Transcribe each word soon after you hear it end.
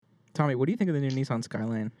Tommy, what do you think of the new Nissan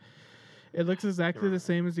Skyline? It looks exactly the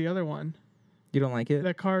same as the other one. You don't like it?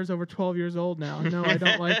 That car is over 12 years old now. No, I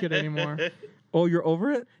don't like it anymore. Oh, you're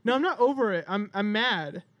over it? No, I'm not over it. I'm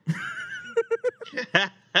mad.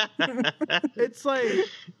 It's like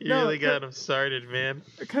you really got him started, man.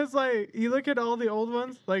 Because like you look at all the old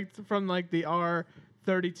ones, like from like the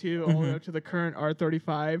R32 all the way up to the current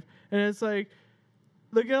R35, and it's like,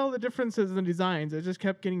 look at all the differences in the designs. It just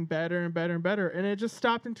kept getting better and better and better, and it just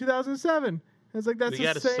stopped in 2007. It's like that's we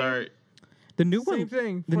got to start. The new same one,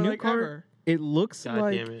 thing. the for new like car. ever. It looks God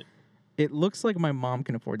like damn it. It looks like my mom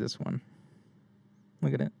can afford this one.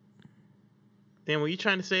 Look at it. Damn, what are you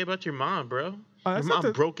trying to say about your mom, bro? Your That's not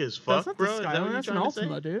mom broke as fuck, That's not bro. the Is that Skyline. what That's an you're trying to say?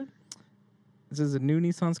 Altima, dude. This is a new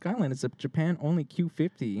Nissan Skyline. It's a Japan-only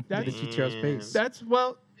Q50 with That- the GTR space. That's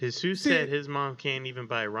well, Jesus See- said his mom can't even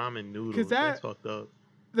buy ramen noodles. That's fucked up.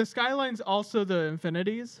 the Skyline's also the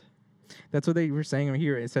Infinities That's what they were saying over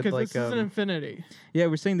here. It said because like, this is an Infinity. yeah,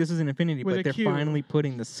 we're saying this is an Infinity, With but a they're Q. finally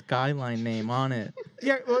putting the Skyline name on it.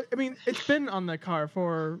 Yeah, well, I mean, it's been on the car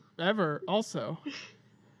forever. Also,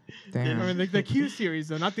 Damn. I mean, the Q series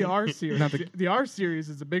though, not the R series. Not the R series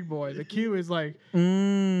is a big boy. The Q is like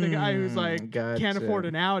the guy who's like can't afford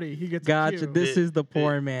an Audi. He gets a Gotcha. Q. This is the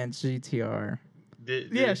poor man's GTR.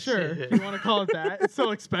 Yeah, sure. If you want to call it that. It's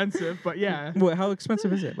so expensive, but yeah. What? How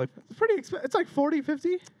expensive is it? Like, It's pretty expensive. It's like 40,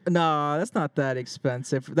 50. nah, that's not that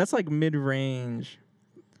expensive. That's like mid-range.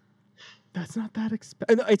 That's not that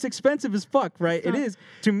expensive. No, it's expensive as fuck, right? not- It is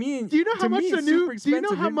to me. Do you know how to much me, the it's new? super Do you know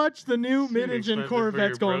expensive. how much the new mid-engine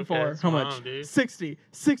Corvette's going for? How much? 60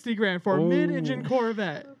 grand for a Oh. mid-engine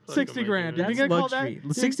Corvette. 60 grand. That's You gonna luxury. call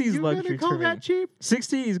that? 60 is you luxury gonna call to me. that cheap?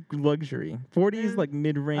 60 is luxury. 40 is like I'd rather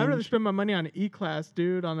mid-range. spend my money on an E-Class,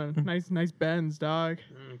 dude, on a nice Benz, dog.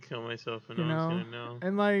 I'm gonna kill myself and You no know? one's gonna know.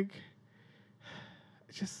 And like,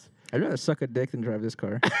 it's just I'd rather suck a dick than drive this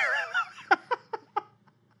car.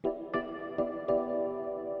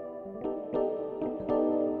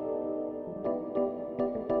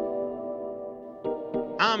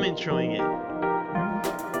 I'm introing it.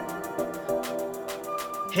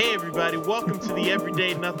 Hey everybody, welcome to the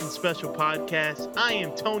Everyday Nothing Special podcast. I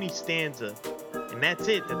am Tony Stanza. And that's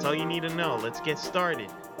it. That's all you need to know. Let's get started.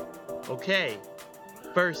 Okay.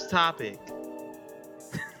 First topic.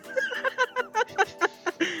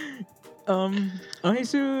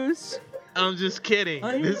 Jesus. I'm just kidding.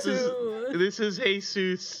 This Jesus. is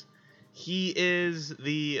Jesus. He is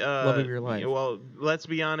the Love of your life. Well, let's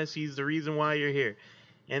be honest, he's the reason why you're here.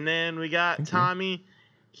 And then we got Thank you. Tommy.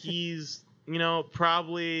 He's,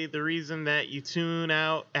 probably the reason that you tune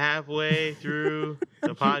out halfway through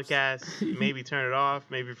the podcast. Maybe turn it off,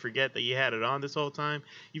 maybe forget that you had it on this whole time.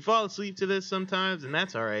 You fall asleep to this sometimes, and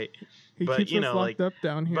that's all right. he But, keeps you us know, locked up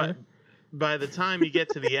down here. But by the time you get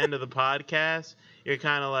to the end of the podcast, you're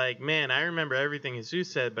kind of like, man, I remember everything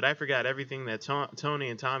Jesus said, but I forgot everything that Tony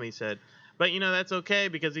and Tommy said. But, that's okay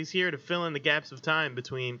because he's here to fill in the gaps of time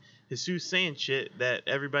between Jesus saying shit that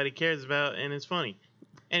everybody cares about and it's funny.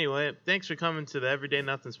 Anyway, thanks for coming to the Everyday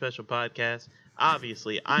Nothing Special podcast.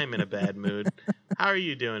 Obviously, I'm in a bad mood. How are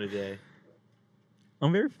you doing today?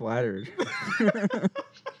 I'm very flattered.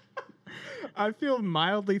 I feel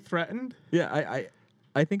mildly threatened. Yeah,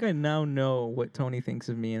 I think I now know what Tony thinks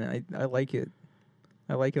of me, and I like it.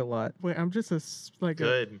 I like it a lot. Wait, I'm just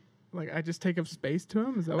Good. I just take up space to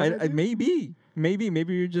him. Is that what I do?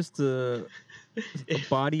 Maybe you're just a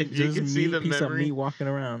body, if you just can see meat, the piece of memory- meat walking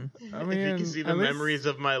around. I If mean, you can see the at least- memories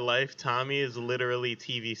of my life, Tommy is literally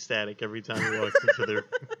TV static every time he walks into the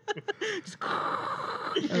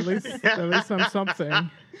At least I'm something.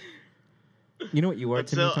 You know what you are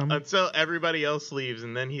to me, Tommy? until everybody else leaves,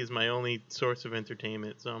 and then he's my only source of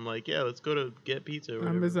entertainment. So I'm like, yeah, let's go to get pizza. Or I'm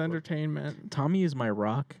whatever his the fuck. entertainment. Tommy is my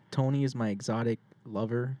rock. Tony is my exotic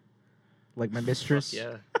lover, like my mistress.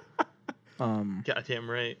 Yeah, Um, goddamn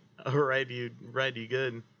right. I'll ride you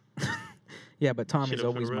good. yeah, but Shit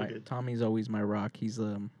up for the road. Tommy's always my rock. He's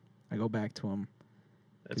I go back to him.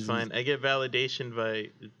 That's He's- fine. I get validation by,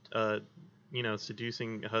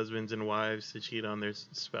 seducing husbands and wives to cheat on their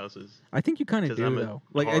spouses. I think you kind of 'Cause do I'm a though.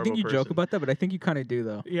 Like I think horrible you joke person. about that, but I think you kind of do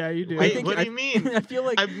though. Yeah, you do. Wait, think what do you mean? I feel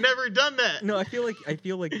like I've never done that. no. I feel like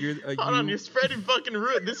you're. Hold on, you're spreading fucking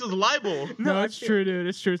root. This is libel. No, I it's feel- true, dude.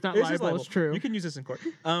 It's true. It's not This is libel. It's true. You can use this in court.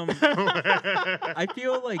 I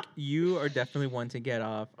feel like you are definitely one to get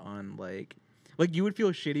off on like you would feel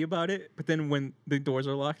shitty about it, but then when the doors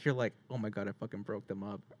are locked, you're like, oh my god, I fucking broke them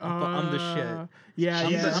up. I'm the shit. Yeah, I'm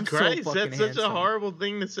Jesus the- I'm so Christ, fucking that's such a handsome. horrible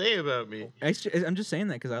thing to say about me. I'm just saying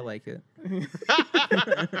that because I like it.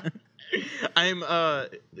 I'm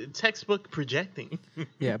textbook projecting.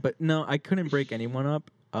 Yeah, but no, I couldn't break anyone up.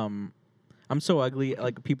 I'm so ugly.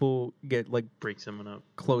 Like people get like Break someone up.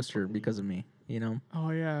 closer because of me. You know?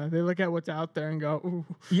 Oh yeah, they look at what's out there and go, ooh.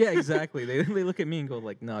 Yeah, exactly. They look at me and go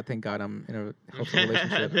like, "No, thank God I'm in a healthy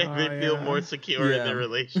relationship." they feel yeah. more secure in Yeah. their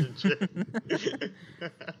relationship.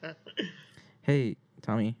 Hey,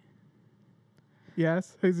 Tommy.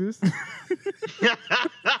 Yes, Jesus.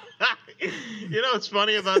 You know what's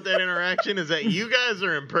funny about that interaction is that you guys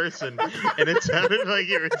are in person, and it sounded like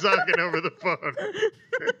you were talking over the phone.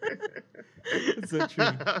 It's so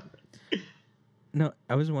true. No,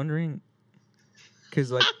 I was wondering,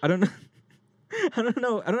 because like I don't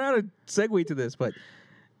know how to segue to this, but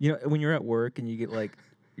you know when you're at work and you get like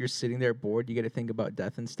you're sitting there bored, you get to think about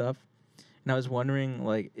death and stuff. And I was wondering,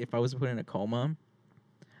 like, if I was put in a coma,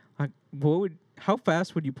 like, how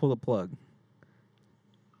fast would you pull the plug?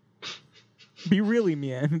 Be really,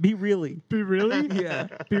 man. Be really. Be really? Yeah.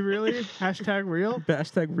 Be really? Hashtag real.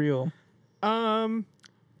 Hashtag real. Damn,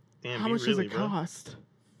 How be much does really, it bro. cost?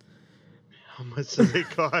 How much does it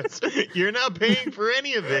cost? You're not paying for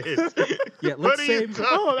any of this. Yeah, What let's are say. you talking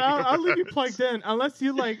Oh, I'll leave you about? plugged in. Unless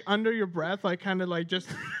you like under your breath, like kind of like just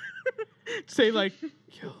say like,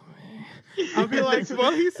 kill me. I'll be like,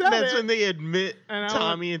 well, he said That's it. when they admit And I'll-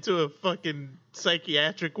 Tommy into a fucking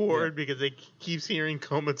psychiatric ward because they keeps hearing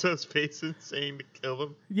comatose patients saying to kill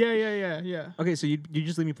him. Yeah. Okay, so you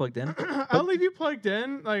just leave me plugged in. I'll leave you plugged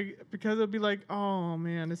in, like, because it'll be like, oh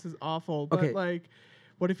man, this is awful. But Okay. like,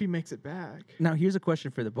 what if he makes it back? Now, here's a question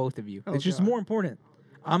for the both of you. Oh, it's just God. more important.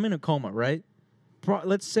 I'm in a coma, right?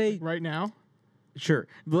 Let's say, Right now? sure.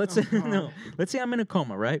 But let's Oh, say God. no. Let's say I'm in a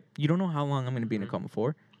coma, right? You don't know how long I'm going to be in a coma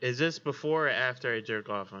for. Is this before or after I jerk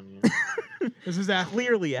off on you? This is after.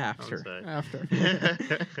 Clearly I'm after. sorry.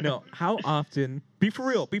 After. No, how often? Be for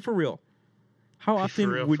real. Be for real. How Be for often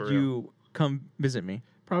real, would for real. you come visit me?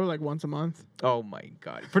 Probably like once a month. Oh my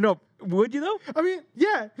God. Would you though? I mean,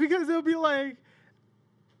 yeah, because it'll be like,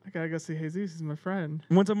 I gotta go see Jesus. He's my friend.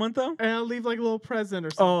 Once a month though? And I'll leave like a little present or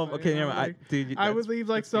Oh, something. okay. you know, Never mind. like- Dude, I would that's- leave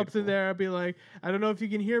like that's something beautiful. there. I'd be like, I don't know if you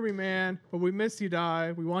can hear me, man, but we miss you,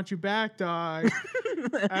 die. We want you back, die.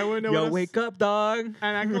 I wouldn't know Yo, what else- wake up, dog.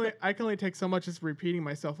 And I can only take so much just repeating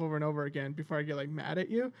myself over and over again before I get like mad at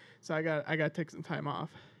you. So I got to take some time off.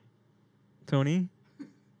 Tony,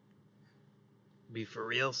 Be for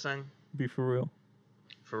real, son. be for real.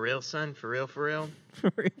 For real, son. For real, for real.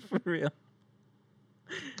 For real. For real.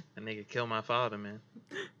 That nigga killed my father, man.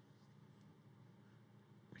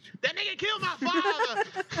 That nigga killed my father.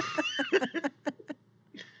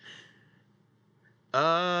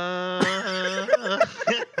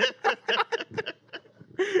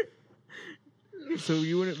 So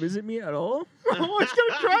you wouldn't visit me at all? Oh, he's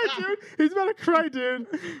gonna cry, dude. He's about to cry, dude.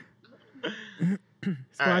 His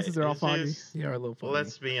glasses are all foggy. Yeah, a little Well, funny.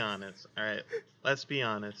 let's be honest. All right, let's be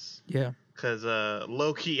honest. Yeah. Cause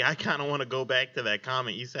low key, I kind of want to go back to that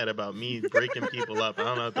comment you said about me breaking people up. I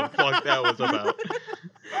don't know what the fuck that was about.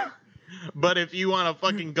 But if you want to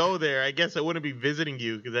fucking go there, I guess I wouldn't be visiting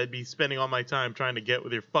you because I'd be spending all my time trying to get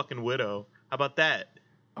with your fucking widow. How about that?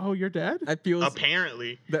 Oh, you're dead? That feels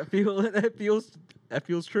Apparently. that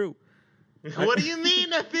feels true. What do you mean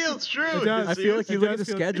that feels true? It does. I feel like you It look at the does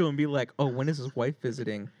feel- schedule and be like, "Oh, when is his wife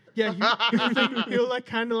visiting?" Yeah, he'll like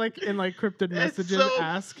kind of like in like cryptid That's messages so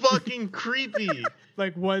ask fucking creepy.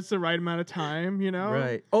 like what's the right amount of time, you know?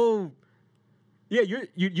 Right. Oh. Yeah,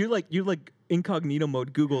 you like incognito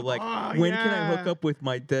mode Google like Oh, when can I hook yeah. up with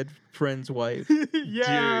my dead friend's wife?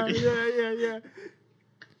 yeah, Dude. yeah.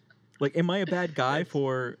 Like, am I a bad guy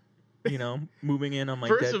for, moving in on my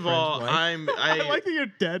First dead of friend's all, wife? I like that you're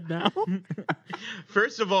dead now.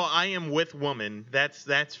 First of all, I am with woman.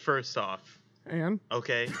 That's first off. And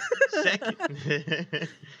Okay.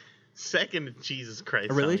 Second, Jesus Christ, A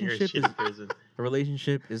Tommy, you're relationship shit is- prison. A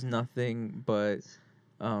relationship is nothing but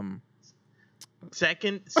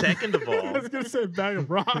Second of I all, was gonna say a bag of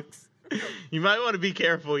rocks. you might want to be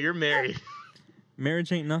careful. You're married.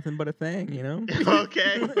 marriage ain't nothing but a thing, you know?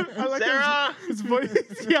 Okay, I like Sarah. his voice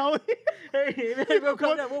is yelling. Hey, bro,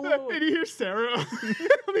 calm down. Whoa, whoa, whoa. And you hear Sarah on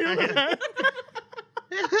the other end.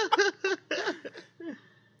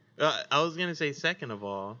 I was gonna say second of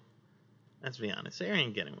all. Let's be honest. Sarah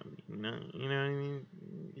ain't getting with me. You know what I mean.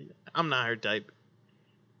 I'm not her type.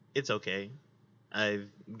 It's okay. I've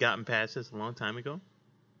gotten past this a long time ago.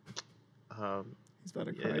 He's about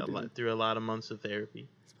to Yeah, cry, dude. through a lot of months of therapy.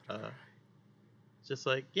 Just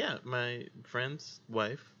like, yeah, my friend's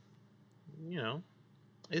wife,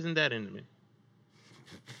 isn't that into me.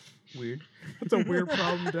 Weird. That's a weird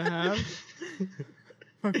problem to have.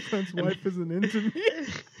 My friend's wife isn't into me.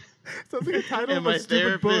 Sounds like a title And of my a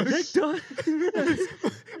stupid book. therapist-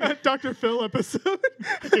 Dr. Phil episode.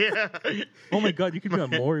 Yeah. Oh my god, you could be on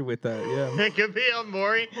Maury with that. Yeah. It could be on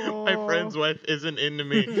Maury. My Oh. friend's wife isn't into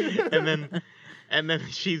me, and then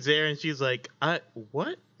she's there and she's like,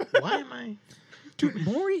 what? Why am I? Dude,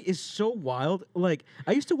 Maury is so wild. Like,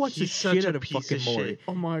 I used to watch the He's such shit a out of piece fucking of Maury. shit.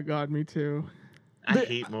 Oh my god, me too. I The-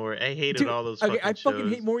 hate Maury. I hated Dude, all those okay, fucking I fucking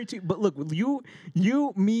shows. hate Maury too. But look,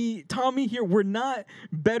 you, me, Tommy here, we're not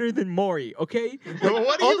better than Maury, okay? Well,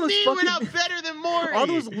 what do all you those mean we're not better than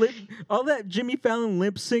Maury? all that Jimmy Fallon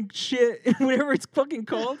lip sync shit, whatever it's fucking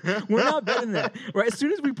called, we're not better than that. Right? As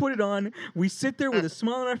soon as we put it on, we sit there with a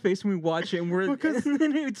smile on our face and we watch it, and we're Because- and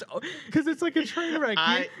then it's Because it's like a train wreck.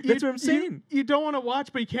 That's what I'm saying. You don't want to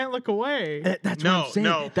watch, but you can't look away. that's No, what I'm saying.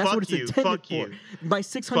 no, That's fuck what it's you, intended fuck for. you. My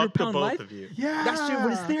 600 Fuck the pound both life. of you. Yeah. That's shit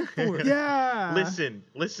what it's there for. Yeah.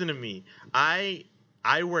 Listen to me.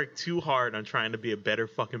 I work too hard on trying to be a better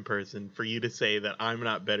fucking person for you to say that I'm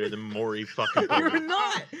not better than Maury fucking You're Povich.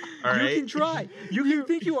 not. All You right? can try. You can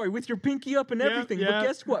think you are with your pinky up and Yeah, everything. yeah. But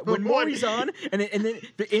guess what? When What? Maury's on, and then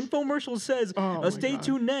the infomercial says, Oh my "Stay God.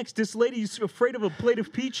 tuned next. This lady's afraid of a plate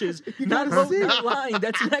of peaches." You Not gotta see not it. lying.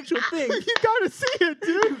 That's an actual thing. You gotta see it,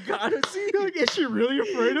 dude. You gotta see You're like, is she really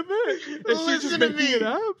afraid of it? Is she just Listen to making me. it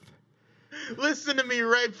up? Listen to me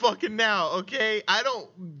right fucking now, okay? I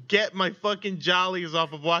don't get my fucking jollies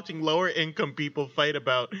off of watching lower income people fight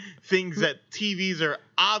about things that TVs are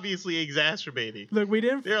obviously exacerbating. Look, we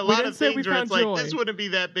didn't. There are a we lot didn't of say we things where found it's like, joy. this wouldn't be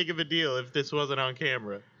that big of a deal if this wasn't on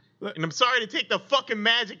camera. Look- And I'm sorry to take the fucking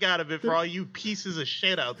magic out of it for all you pieces of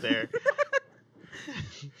shit out there.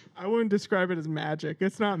 I wouldn't describe it as magic.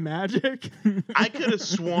 It's not magic. I could have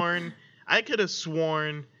sworn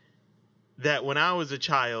that when I was a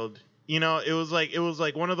child, you know, it was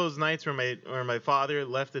like one of those nights where my father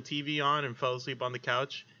left the TV on and fell asleep on the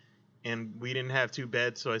couch, and we didn't have two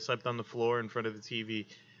beds, so I slept on the floor in front of the TV,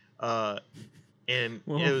 and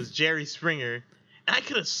Well- it was Jerry Springer, and I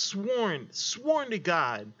could have sworn to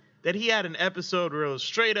God that he had an episode where it was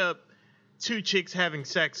straight up two chicks having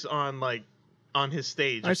sex on his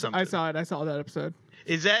stage or I something. saw it. I saw that episode.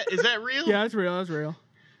 Is that real? Yeah, it's real. It's real.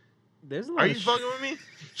 There's a lot Are of you fucking with me?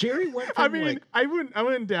 Jerry went from I mean, like, I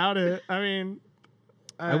wouldn't doubt it. I mean,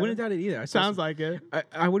 I wouldn't doubt it either. I saw Sounds some- like it.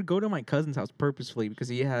 I would go to my cousin's house purposefully because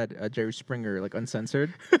he had Jerry Springer like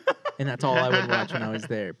uncensored, and that's all I would watch when I was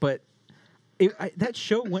there. But that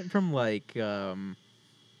show went from like It's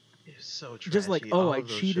so trashy. just like, All oh, I of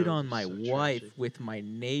those cheated shows on are my so wife trashy. with my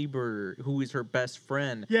neighbor who is her best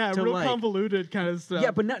friend. Yeah, to real like, convoluted kind of stuff. yeah,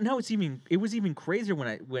 but now it was even crazier when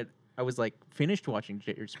I was like finished watching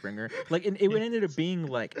Jerry Springer. Like, and it ended up being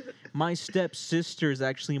like my stepsister is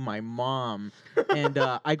actually my mom, and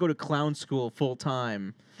I go to clown school full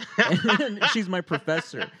time, and she's my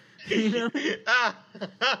professor. You know?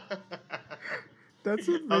 That's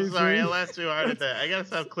amazing. I'm sorry, I laughed too hard at that. I gotta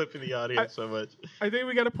stop clipping the audio so much. I think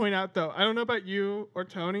we got to point out though. I don't know about you or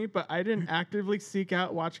Tony, but I didn't actively seek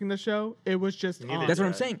out watching the show. It was just Neither on. That's what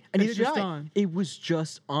I'm Right. saying. And It's neither did just I. on. It was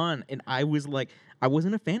just on, and I was like, I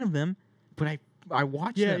wasn't a fan of them, but I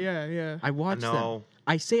watched Yeah, them. yeah. I watched them. No,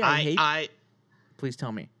 I say I hate. I Please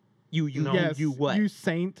tell me. You No. Yes, you what? You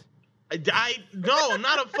saint. no, I'm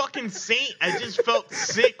not a fucking saint. I just felt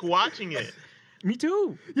sick watching it. Me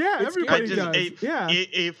too. Yeah, It's everybody scary. does. Yeah.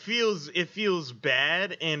 It feels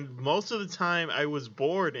bad, and most of the time I was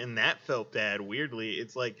bored, and that felt bad. Weirdly,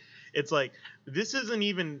 it's like this isn't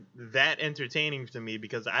even that entertaining to me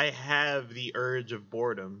because I have the urge of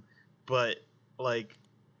boredom, but like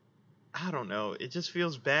I don't know, it just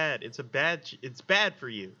feels bad. It's bad for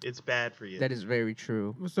you. It's bad for you. That is very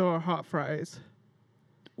true. So are hot fries.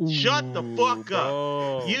 Shut the fuck up.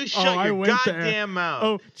 bro. You shut I your went there. goddamn mouth.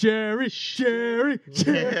 Oh, Jerry.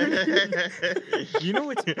 You know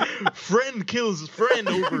what's Friend kills friend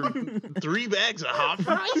over 3 bags of hot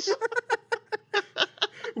fries.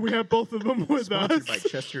 We have both of them with sponsored us. by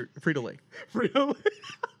Chester Frito-Lay. Really?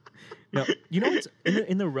 No, you know what's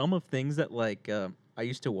in the realm of things that like I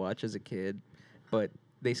used to watch as a kid, but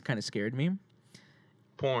they kind of scared me.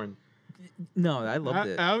 Porn. No, I loved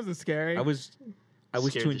it. That was scary. I was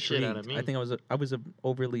Scared too the shit out intrigued. of me. I think I was a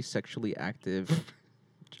overly sexually active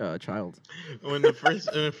child. When the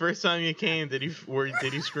first time you came, did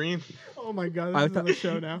you scream? Oh my god, I this is on the thought-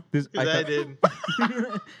 show now. This, 'Cause I thought-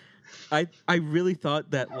 did. I really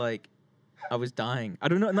thought that like I was dying. I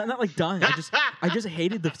don't know, not like dying. I just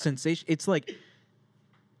hated the sensation. It's like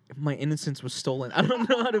my innocence was stolen. I don't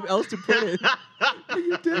know how else to put it.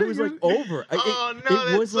 You did It was like over. Oh, no, it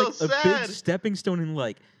that's was so like a sad. big stepping stone in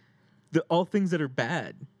like all things that are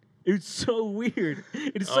bad. It's so weird.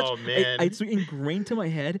 It is such. Oh, man. It's ingrained to my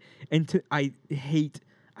head, and I hate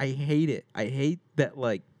it. I hate that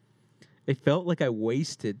like It felt like I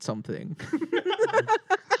wasted something.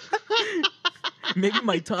 Maybe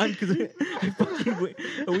my time because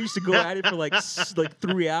I used to go at it for like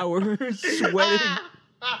 3 hours, sweating.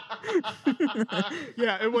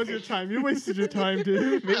 Yeah, it was your time. You wasted your time,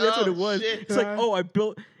 dude. Maybe that's what Oh, it was. shit. It's like, oh, I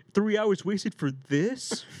built 3 hours wasted for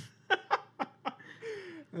this.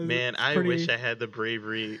 Man, It's I pretty- wish I had the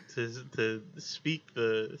bravery to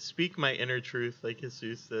speak my inner truth like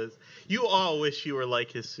Jesus says. You all wish you were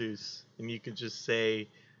like Jesus and you could just say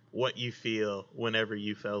what you feel whenever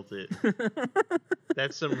you felt it.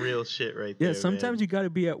 That's some real shit right there. Yeah, sometimes you got to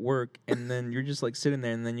be at work and then you're just like sitting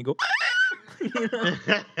there and then you go, you know,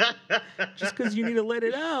 just because you need to let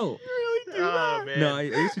it out. really do Oh that? man. No, I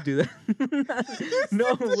used to do that.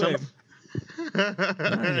 No way.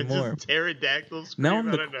 anymore. Just pterodactyl scream Now I'm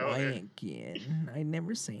out the of nowhere. quiet kid. I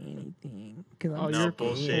never say anything because Oh, I'm No you're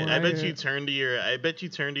bullshit. quiet. I bet you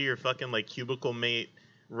turn to your fucking like cubicle mate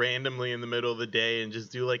randomly in the middle of the day and just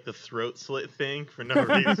do like the throat slit thing for no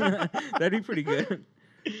reason. That'd be pretty good.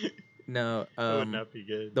 No, That would not be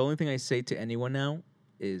good. the only thing I say to anyone now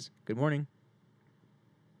is "Good morning."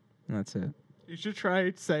 And that's it. You should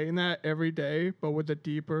try saying that every day, but with a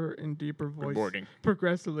deeper and deeper voice.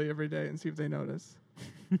 Progressively every day and see if they notice.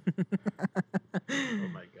 Oh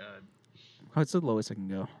my god. What's the lowest I can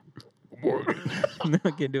go? No,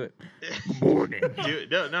 I can't do it. Dude,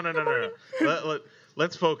 no.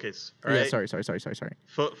 Let's focus. All Yeah, right. sorry.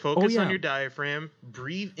 Focus yeah. on your diaphragm.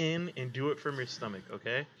 Breathe in and do it from your stomach.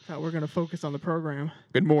 Okay. Thought we're gonna focus on the program.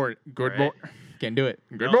 Good morning. Good All right. morning. Can't do it.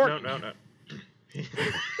 Good No, morning. No.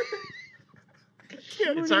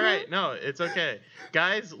 Can't It's do all that. right. No, it's okay.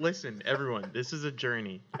 Guys, listen, everyone. This is a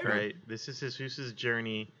journey. All right. This is Jesus'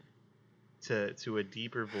 journey to a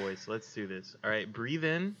deeper voice. Let's do this. All right. Breathe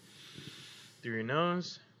in through your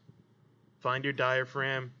nose. Find your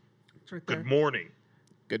diaphragm. It's right there. Good morning.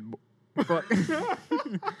 Good. Fuck.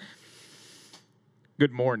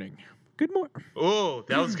 Good morning. Good morning. Oh,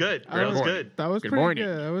 that was good. That was good. That was Good pretty morning.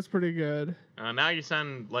 good. That was pretty good. Now you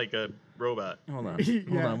sound like a robot. Hold on. Yeah.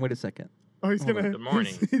 Hold on. Wait a second. Oh, he's Hold on. gonna. Good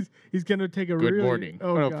morning. He's gonna take a Good really. morning.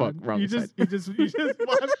 Oh, Oh, God. fuck, wrong You side. just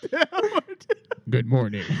left down. Good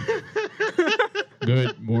morning.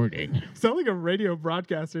 Good morning. Sound like a radio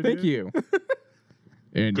broadcaster. Thank dude. you.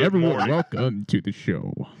 And Good everyone, morning. welcome to the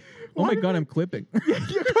show. Oh Why my did god, I- I'm clipping. Yeah, of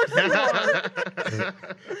course you are.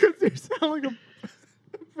 Because you sound like a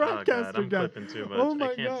Oh broadcaster god, I'm guy. clipping too much. Oh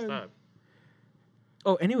my I can't God. stop.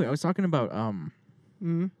 Oh, anyway, I was talking about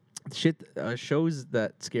Mm. shows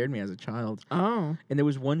that scared me as a child. Oh. And there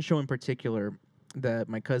was one show in particular that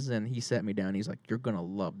my cousin, he sat me down. He's like, "You're gonna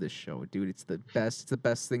love this show, dude. It's the best. It's the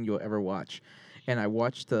best thing you'll ever watch." And I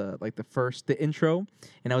watched the intro,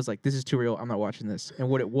 and I was like, "This is too real. I'm not watching this." And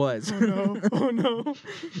what it was, Oh no. Oh no.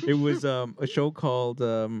 it was a show called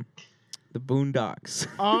The Boondocks.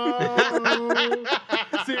 Oh.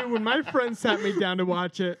 See, when my friend sat me down to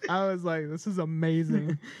watch it, I was like, "This is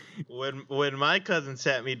amazing." When my cousin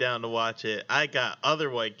sat me down to watch it, I got other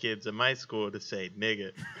white kids in my school to say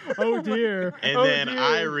nigga. Oh dear. And Oh, then dear.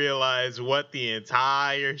 I realized what the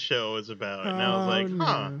entire show was about. And I was like,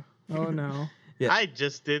 huh, no. Oh no. Yeah. I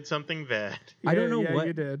just did something bad. I don't know yeah, what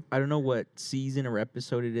you did. I don't know what season or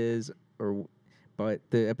episode it is, but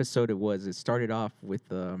the episode it started off with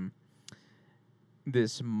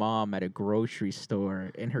this mom at a grocery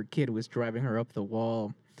store, and her kid was driving her up the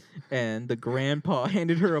wall, and the grandpa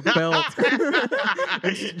handed her a belt.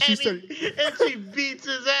 And she started. And she beats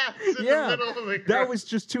his ass in Yeah, the middle of the That crowd. was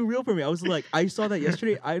just too real for me. I was like, I saw that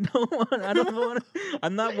yesterday. I don't want.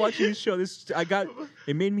 I'm not watching this show.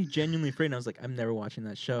 It made me genuinely afraid. And I was like, I'm never watching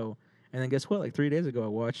that show. And then guess what? Like 3 days ago, I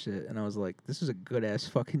watched it, and I was like, "This is a good ass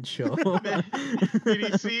fucking show."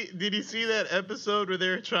 Did you see that episode where they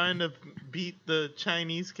were trying to beat the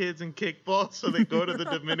Chinese kids in kickball? So they go to the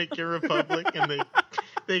Dominican Republic and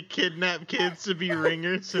they kidnap kids to be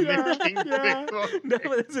ringers and Yeah, they're king yeah. kickball. No,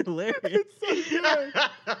 that's hilarious. It's so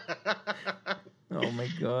good. Oh my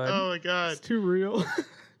god, Oh my god. It's too real.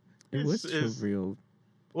 it was it's- too real.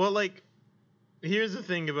 Well, like, here's the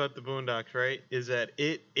thing about the Boondocks, right? Is that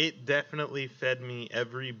it definitely fed me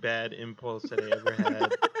every bad impulse that I ever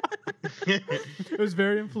had. It was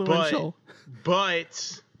very influential.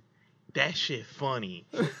 But that shit funny.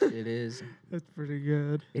 It is. That's pretty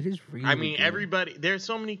good. It is really. I mean, good. everybody. There's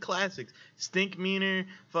so many classics. Stink Meaner,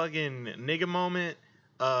 fucking Nigga Moment.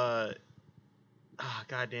 God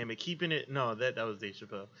damn it, keeping it. No, that was Dave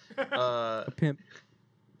Chappelle. A pimp.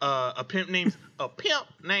 A pimp named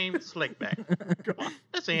Slickback. God.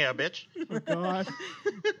 That's a yeah, bitch. Oh God.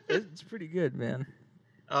 It's pretty good, man.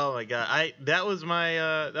 Oh my god, that was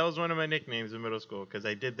one of my nicknames in middle school because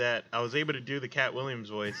I did that. I was able to do the Cat Williams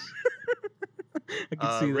voice I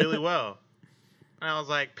can see really that. well. And I was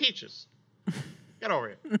like, Peaches, get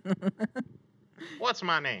over here. What's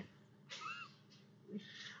my name?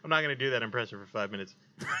 I'm not going to do that impression for 5 minutes.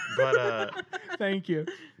 But Thank you.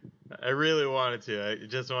 I really wanted to. I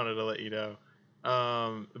just wanted to let you know.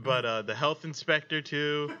 But the health inspector,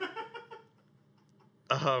 too.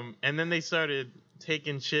 And then they started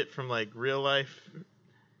taking shit from, like, real life.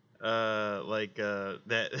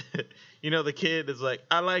 That, the kid is like,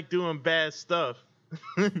 I like doing bad stuff.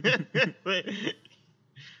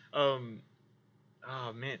 Oh,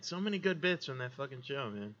 man. So many good bits from that fucking show,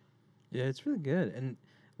 man. Yeah, it's really good. And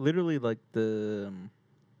literally, like, when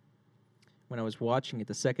I was watching it,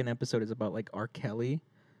 the second episode is about, like, R. Kelly.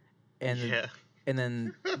 And Yeah. and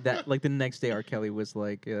then that, like, the next day, R. Kelly was,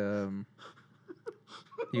 like, he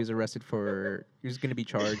was arrested he was going to be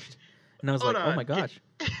charged. And I was Hold like, oh on. my gosh.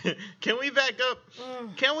 Can we back up?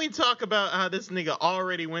 Can we talk about how this nigga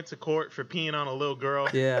already went to court for peeing on a little girl?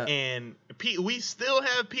 Yeah. And we still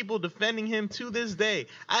have people defending him to this day.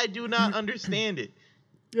 I do not understand it.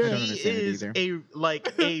 Yeah. I don't He understand it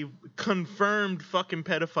is a confirmed fucking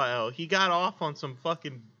pedophile. He got off on some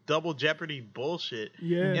fucking double jeopardy bullshit.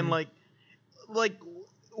 Yeah. And like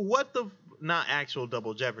what the not actual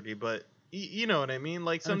double jeopardy, but you know what I mean?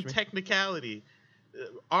 Like some what you mean. technicality.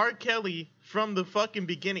 R. Kelly from the fucking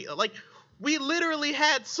beginning, like we literally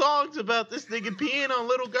had songs about this nigga peeing on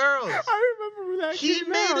little girls. I remember that. He came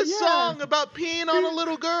made out, a song about peeing on a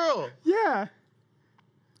little girl. Yeah.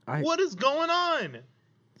 What is going on?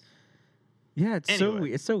 Yeah, it's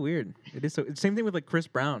Anyway. so weird. It is so. It's same thing with like Chris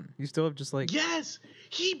Brown. You still have just like Yes,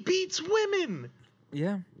 he beats women.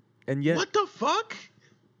 yeah, and yet What the fuck?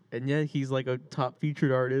 he's like a top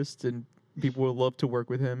featured artist, and people will love to work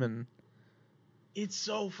with him. And It's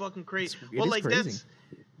so fucking crazy. It is crazy.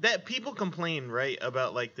 That people complain, right,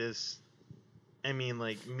 about like this. I mean,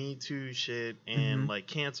 like Me Too shit and Mhm. like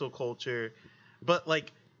cancel culture, but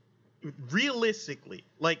like realistically,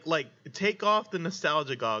 like take off the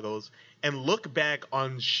nostalgia goggles and look back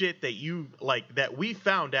on shit that you like that we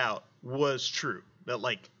found out was true. That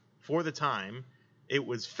like for the time it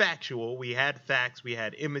was factual. We had facts, we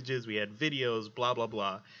had images, we had videos, blah blah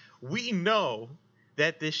blah. We know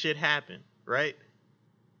that this shit happened, right?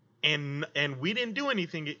 And we didn't do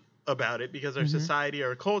anything about it because our Mhm. society,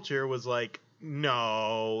 our culture was like,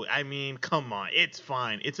 no, I mean, come on, it's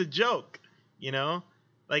fine. It's a joke, you know?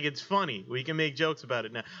 Like, it's funny. We can make jokes about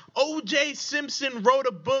it now. O.J. Simpson wrote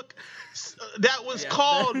a book that was Yeah,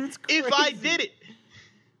 called that's If I crazy. Did It.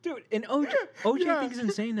 dude, and OJ Yeah. thinks he's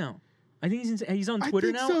insane now. I think he's insane. He's on I Twitter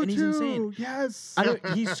think now, so and he's too. insane. Yes. I don't.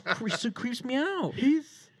 He creeps me out.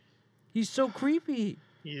 He's so creepy.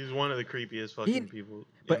 He's one of the creepiest fucking people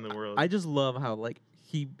But in the world. I just love how like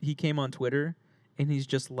he came on Twitter and he's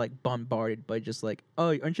just like bombarded by just like,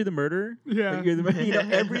 oh, aren't you the murderer? Yeah. Like, you're the murderer. You know,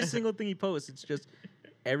 every single thing he posts, it's just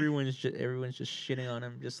everyone's just shitting on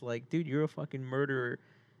him. Just like, dude, you're a fucking murderer,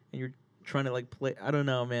 and you're trying to like play. I don't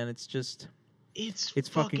know, man. It's just it's it's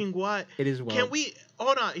fucking- fucking wild. it is wild. Can we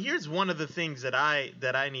hold on? Here's one of the things that I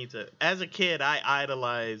need to. As a kid, I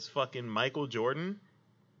idolized fucking Michael Jordan.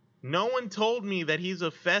 No one told me that he's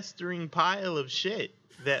a festering pile of shit.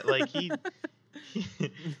 That like he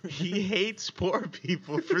hates poor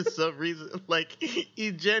people for some reason. Like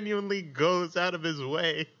he genuinely goes out of his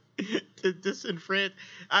way to disenfranchise.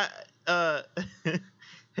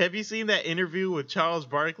 Have you seen that interview with Charles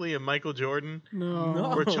Barkley and Michael Jordan?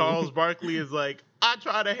 No. Where Oh. Charles Barkley is like, I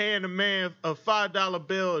try to hand a man a $5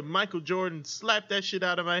 bill, and Michael Jordan slapped that shit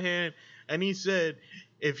out of my hand, and he said,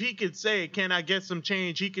 if he could say, can I get some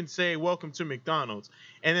change, he can say, welcome to McDonald's.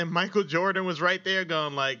 And then Michael Jordan was right there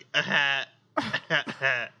going like, nah.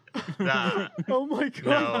 Oh my god.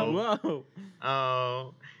 No. Whoa.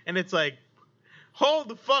 Oh. And it's like, hold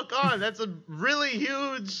the fuck on. That's a really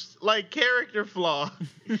huge, like, character flaw.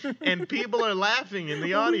 And people are laughing in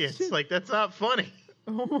the Holy audience. shit. Like, that's not funny.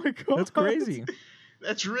 Oh my god. That's crazy.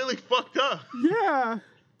 That's really fucked up. Yeah.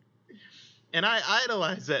 And I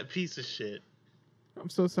idolize that piece of shit. I'm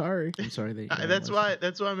so sorry. I'm sorry that.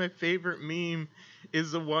 That's why my favorite meme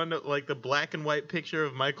is the one that, like the black and white picture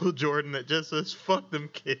of Michael Jordan that just says "fuck them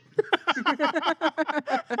kids."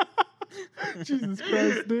 Jesus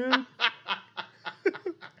Christ, dude.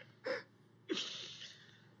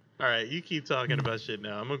 All right, you keep talking about shit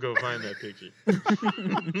now. I'm gonna go find that picture.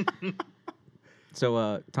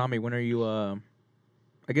 So, Tommy, when are you?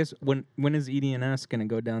 I guess when is EDNS gonna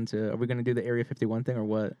go down to? Are we gonna do the Area 51 thing or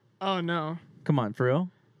what? Oh no. Come on, for real?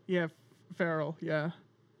 Yeah, Feral. Yeah.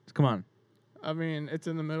 Come on, I mean, it's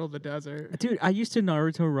in the middle of the desert. dude. I used to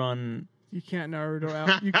Naruto run You can't Naruto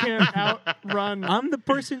out. You can't outrun. I'm the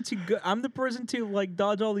person to go, I'm the person to like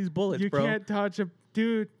dodge all these bullets, You bro. can't dodge a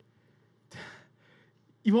dude.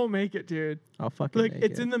 You won't make it, dude. I'll fucking Like make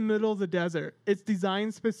it's it. in the middle of the desert. It's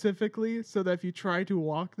designed specifically so that if you try to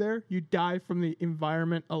walk there, you die from the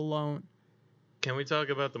environment alone. Can we talk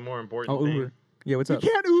about the more important Oh, thing? Uber. Yeah, what's You up?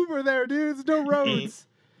 can't Uber there, dude. There's no roads.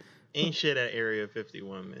 Ain't shit at Area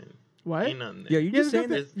 51, man. What? Ain't nothing there. Yeah, you're Yeah, just there's saying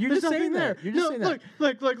nothing- that. You're there's just saying nothing that. You're just saying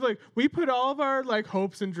that. Look. We put all of our like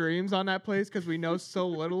hopes and dreams on that place because we know so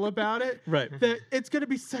little about it. Right. That it's gonna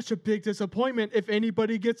be such a big disappointment if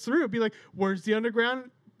anybody gets through. It'd be like, where's the underground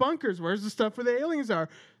bunkers? Where's the stuff where the aliens are?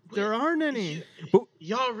 There aren't any. But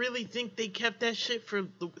Y'all really think they kept that shit for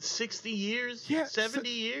 60 years? Yeah, 70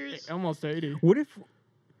 years? Almost 80. what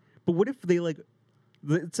if they like,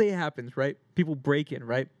 let's say it happens, right? People break in,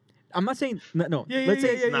 right? I'm not saying no. Yeah, let's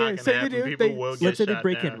say It's not gonna Say they happen. do. People They- will get let's say they shot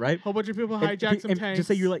break down. in, right? A whole bunch of people And- hijack some and tanks. just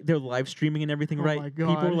say you're like they're live streaming and everything, Oh right? my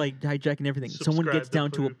People are God. like hijacking everything. Someone Subscribe gets to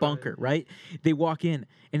down to a PewDiePie. bunker, right? They walk in,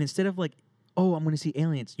 and instead of like, oh, I'm gonna see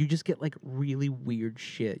aliens, you just get like really weird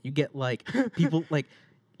shit. You get like people like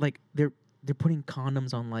they're putting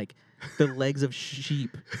condoms on like the legs of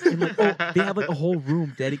sheep, and like they have like a whole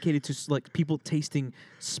room dedicated to like people tasting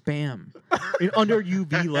spam under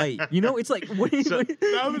UV light. You know, it's like what? So-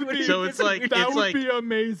 That would be- So it's like- that it's would like- be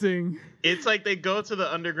amazing. It's like they go to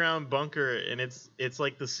the underground bunker, and it's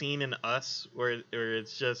like the scene in Us where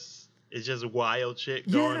it's just wild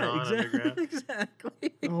shit going on underground.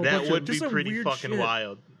 exactly. A whole That bunch of- would be just some pretty weird fucking shit.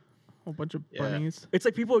 wild. whole bunch of Yeah. bunnies. It's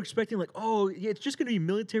like people are expecting like, oh, yeah, it's just gonna be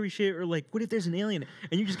military shit, or like, what if there's an alien?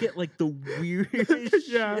 And you just get like the weirdest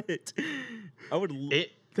Yeah. shit. I would.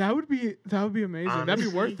 It, That would be amazing. That'd Honestly.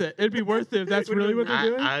 be worth it. It'd be worth it if that's Would've really been what they're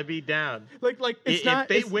doing. I'd be down. Like it's If not.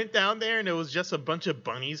 they it's- went down there and it was just a bunch of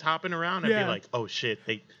bunnies hopping around, I'd Yeah. be like, oh shit,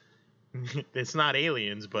 it's not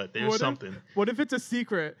aliens, but there's What if- something. What if it's a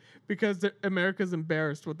secret because America's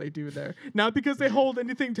embarrassed what they do there? Not because they hold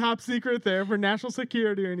anything top secret there for national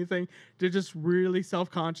security or anything. They're just really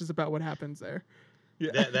self-conscious about what happens there.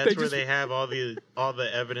 Yeah. That's They where just- they have all the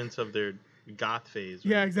evidence of their goth phase.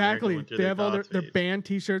 Yeah, right? exactly. America went through They their have all their goth phase. band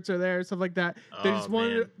T-shirts are there, stuff like that. They Oh, just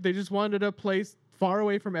wanted man. they just wanted a place far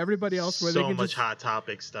away from everybody else where so they can much just hot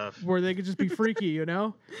topic stuff. where they could just be freaky, you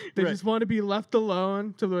know? They Right. just want to be left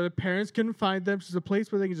alone so their parents couldn't find them. Just a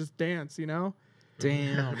place where they can just dance, you know?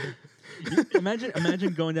 Damn.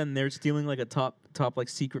 imagine going down there, stealing like a top like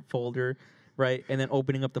secret folder, right? And then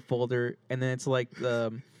opening up the folder, and then it's like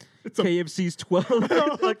It's a- KFC's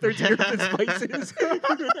 12, like 13 spices.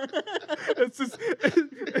 It's just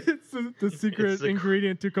it's the secret the-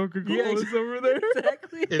 ingredient to Coca-Cola Yeah, is over there.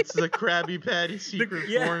 exactly. It's the Krabby Patty secret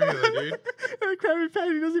yeah. formula, dude. And Krabby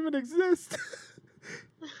Patty doesn't even exist.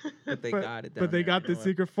 But they got it. But they got the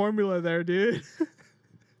secret formula there, dude.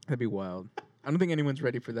 That'd be wild. I don't think anyone's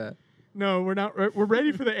ready for that. No, we're not. We're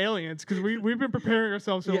ready for the aliens because we've been preparing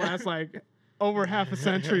ourselves for the Yeah. last like over half a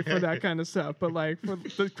century for that kind of stuff. But like for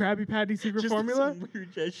the Krabby Patty secret Just formula, some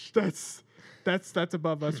weird ass shit. that's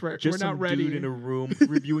above us. Right? Just We're some not ready. dude in a room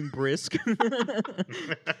reviewing Brisk. I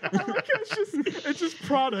like how it's just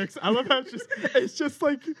products. I love how it's just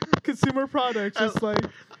like consumer products. Just like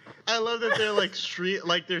I love that they're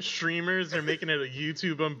like they're streamers. They're making it a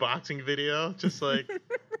YouTube unboxing video. Just like,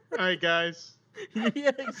 all right, guys.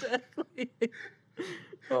 yeah, exactly.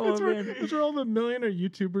 Oh that's where, man. that's where all the millionaire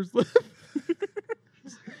YouTubers live.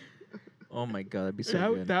 Oh my god, that'd be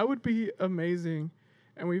so good. That would be amazing,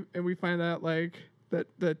 and we find out like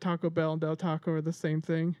that Taco Bell and Del Taco are the same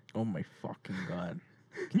thing. Oh my fucking god.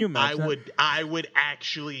 Can you imagine? that? I would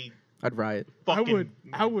actually I'd riot. fucking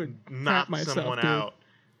I would crap knock myself, someone dude. out.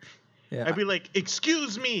 Yeah. I'd be like,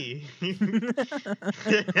 "Excuse me."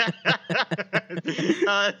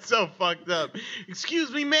 It's so fucked up.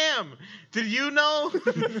 Excuse me, ma'am. Did you know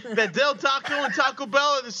that Del Taco and Taco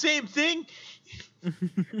Bell are the same thing? I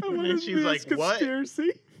want And it to she's be like, this "What?"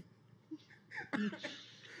 conspiracy.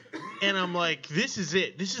 And I'm like, this is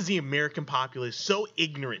it. This is the American populace so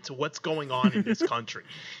ignorant to what's going on in this country.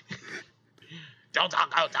 Del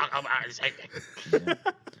Taco, Taco Bell are the same thing.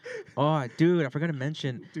 Oh, dude, I forgot to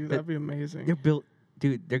mention. Dude, that that'd be amazing. they're built.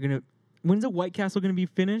 Dude, they're gonna. When's the White Castle gonna be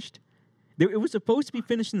finished? It was supposed to be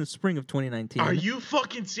finished in the spring of 2019. Are you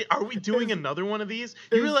fucking Are we doing another one of these?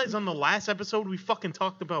 You realize on the last episode we fucking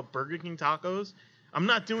talked about Burger King tacos? I'm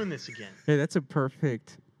not doing this again. Hey, that's a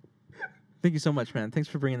perfect. Thank you so much, man. Thanks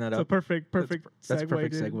for bringing that It's a up. perfect That's segue,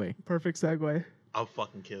 perfect dude. segue. Perfect segue. I'll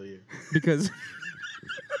fucking kill you. Because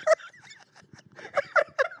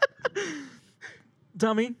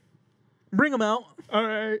Tommy, bring them out. All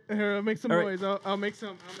right, here, I'll make some All right. noise. I'll make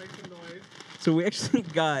some noise. So we actually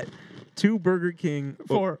got 2 Burger King.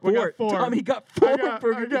 Four. We got 4. Tommy got 4 I got-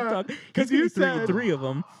 Burger I King got- tacos. 'cause He's you getting said- 3 of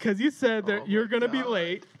them. Because you said that Oh you're my gonna be God.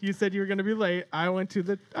 late. You said you were gonna be late. I went to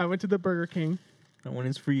the Burger King. That one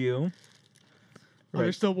is for you. Oh, they're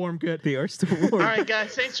Right. still warm. Good. They are still warm. All right,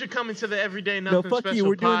 guys. Thanks for coming to the Everyday Nothing fuck you, Special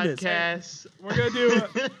we're doing this. podcast. We're gonna do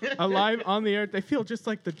a live on the air. They feel just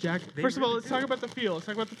like the Jack. They First of all, really let's talk about the feel. Let's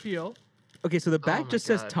talk about the feel. Okay, so the back my just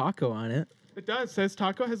says God. taco on it. It does. Says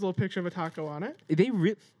taco. Has a little picture of a taco on it. They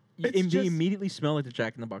It's just- immediately smell like the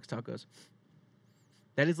Jack in the Box tacos.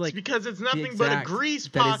 That is like It's because it's nothing but a exact- grease that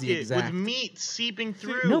is the pocket with exact- meat seeping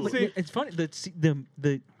through. no, but See- it's funny.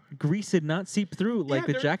 The grease did not seep through like Yeah,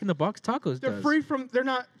 the they're- Jack in the Box tacos They're does. free from. They're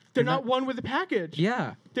not. They're not not- one with the package.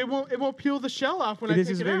 Yeah, They won't. It won't peel the shell off when I this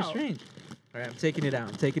take is it very out. strange. All right, I'm taking it out.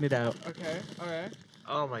 I'm taking it out. Okay. All right.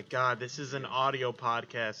 Oh my God, this is an audio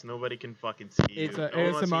podcast. Nobody can fucking see you. It's a No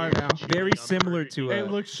one wants to ASMR hear you now. chewing Very on the similar Burger to, King.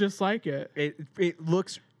 It looks just like it. It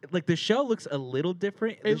looks like the shell looks a little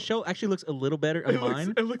different. The It- shell actually looks a little better on It looks,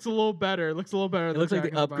 mine. it looks a little better. It looks a little better. It than looks like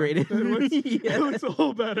Jack they in the Box. upgraded. It looks, Yeah. it looks a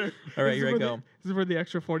little better. All right, This is here I where go. This is where the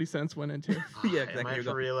extra 40 cents went into. Yeah, Am exactly. I Here we for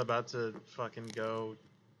go. real about to fucking go?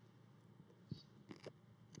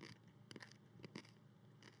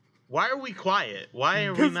 Why are we quiet? Why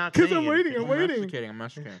are we not? Because saying I'm waiting. anything? I'm waiting. masticating. I'm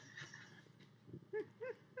masticating.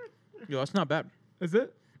 Yo, that's not bad. Is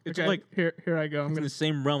it? It's Okay, like here I go. I'm it's in gonna the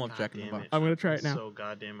same realm of God Jack in the damn Box. it. I'm gonna try it now. So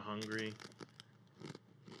goddamn hungry.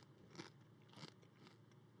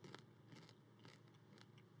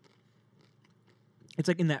 It's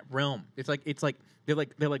like in that realm. It's like they're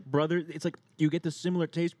like brothers. It's like you get the similar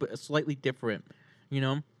taste, but a slightly different. You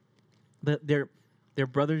know, they're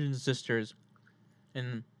brothers and sisters,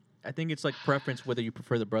 and I think it's like preference whether you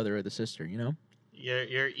prefer the brother or the sister. You know.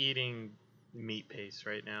 You're eating meat paste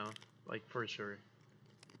right now, like for sure.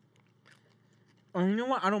 Oh, you know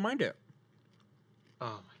what? I don't mind it. Oh my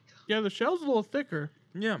god. Yeah, the shell's a little thicker.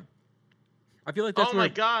 Yeah. I feel like that's Oh where my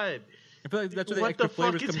god. I feel like that's where the What extra the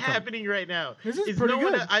flavors fuck is come from. happening right now? This is pretty no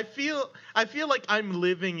one- good. I feel like I'm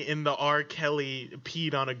living in the R. Kelly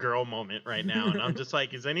peed on a girl moment right now, and I'm just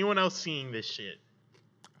like, is anyone else seeing this shit?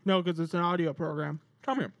 No, because it's an audio program.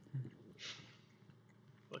 Come here.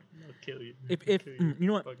 Fuck, I'll kill you. If I'll kill you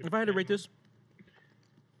know what? fucking If I had to rate family. this,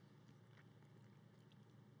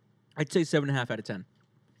 I'd say 7.5 out of 10.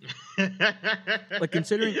 Like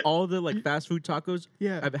considering all the like fast food tacos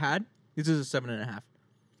Yeah. I've had, this is a 7.5.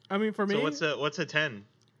 I mean, for me, So what's a 10?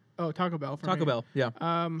 Taco Bell. For Taco me. Bell, yeah.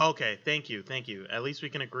 Okay, thank you. At least we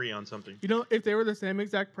can agree on something. You know, if they were the same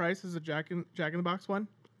exact price as the Jack in the Box one,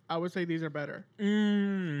 I would say these are better.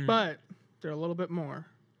 Mm. But they're a little bit more.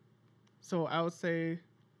 So I would say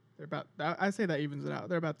they're about. I say that evens it out.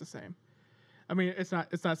 They're about the same. I mean, it's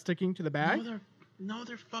not sticking to the bag. No,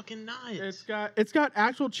 they're fucking not. It's got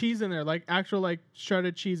actual cheese in there, like actual like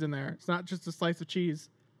shredded cheese in there. It's not just a slice of cheese.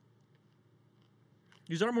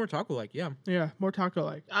 These are more taco like, yeah. Yeah, more taco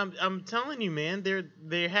like. I'm telling you, man,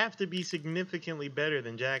 they have to be significantly better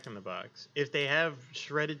than Jack in the Box. If they have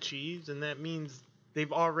shredded cheese, and that means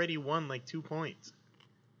they've already won like 2 points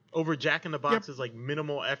over Jack in the Box is like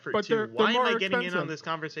minimal effort But too. they're Why am more I getting in expensive. on this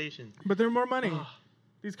conversation? But they're more money.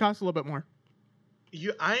 These cost a little bit more.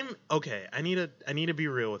 I'm okay. I need to be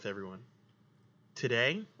real with everyone.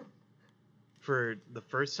 Today, for the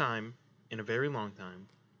first time in a very long time,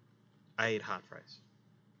 I ate hot fries.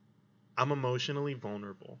 I'm emotionally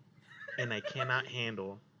vulnerable, and I cannot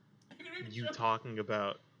handle you talking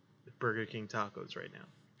about Burger King tacos right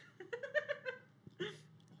now.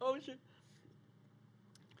 Oh shit.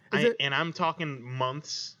 And I'm talking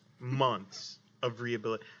months of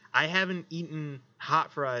rehabilitation. I haven't eaten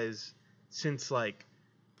hot fries since I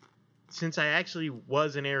actually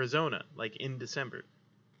was in Arizona, like in December,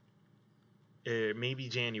 maybe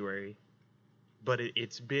January. But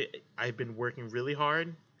I've been working really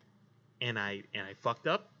hard, and I fucked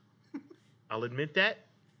up. I'll admit that.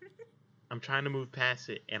 I'm trying to move past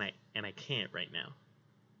it, and I can't right now.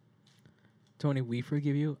 Tony, we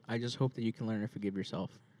forgive you. I just hope that you can learn to forgive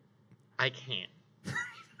yourself. I can't.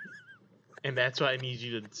 And that's why I need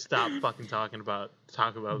you to stop fucking talk about.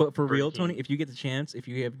 But for Burger real, King. Tony, if you get the chance, if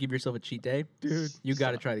you give yourself a cheat day, Dude, you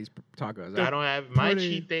got to try these tacos. I don't have my Tony-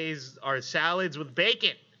 cheat days are salads with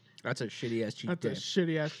bacon. That's a shitty ass cheat That's day. a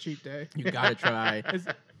shitty ass cheat day. You gotta try. Is-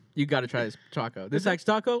 You gotta try this taco. This Is it- next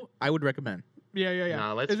taco, I would recommend. Yeah.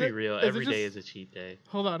 Nah, let's Is be it- real. is it Every day just- is a cheat day.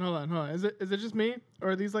 Hold on. Is it just me,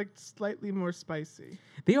 or are these like slightly more spicy?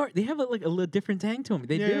 They have a little different tang to them.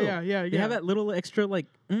 They do. Yeah. They have that little extra like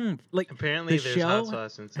Apparently, the there's shell hot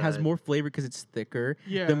sauce inside. has more flavor because it's thicker.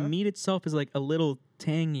 Yeah. The meat itself is like a little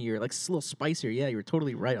tangier, like a little spicier. Yeah, you were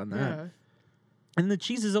totally right on that. Yeah. And the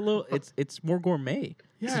cheese is a little. It's more gourmet.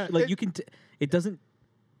 Yeah, like you can. It doesn't.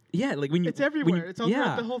 Yeah, like when you. It's everywhere. When you, It's all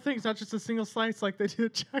throughout the whole thing. It's not just a single slice like they do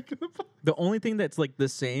at Jack in the Box. The only thing that's like the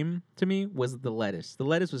same to me was the lettuce. The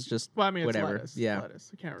lettuce was just Well, I mean, whatever. it's lettuce. Yeah. It's lettuce.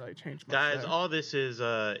 You can't really change much Guys, there. all this is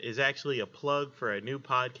actually a plug for a new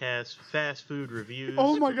podcast, Fast Food Reviews.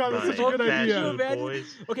 Oh my God, that's by such a good Fast idea. Food Imagine-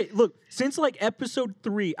 Boys. Okay, look. Since like episode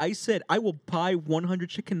 3, I said I will buy 100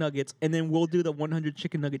 chicken nuggets, and then we'll do the 100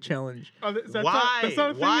 chicken nugget challenge. Oh, that's Why? Not, that's not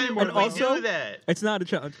a thing Why anymore. would And we also- do that? It's not a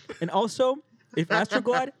challenge. And also, if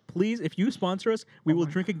Astroglide, please, if you sponsor us, we will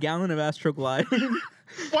drink a gallon of Astroglide.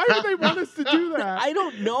 Why do they want us to do that? I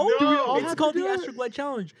don't know. No. Do we all It's have called to the do it? Astroglide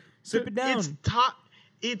challenge. Sip it down.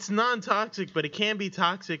 It's non-toxic, but it can be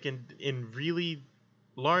toxic in really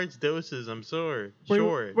large doses. I'm sure.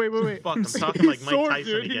 Sure. Wait. Fuck, I'm talking like Mike Sword, Tyson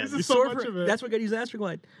dude. again. He's You so sword much for- of it. That's what got to use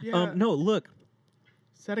Astroglide. Yeah. No, look.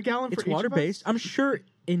 Is that a gallon It's for each water of us? based. I'm sure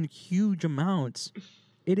in huge amounts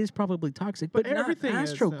it is probably toxic, but, But not everything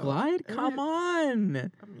is, though. Astroglide. Come on.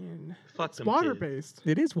 I mean, Fuck it's them water kids. based.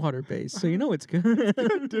 It is water based, so you know it's good.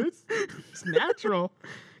 Dude, it's natural.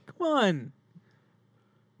 Come on.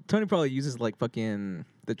 Tony probably uses like fucking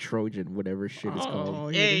the Trojan, whatever shit it's Oh,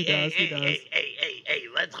 called. yeah, he does. Hey,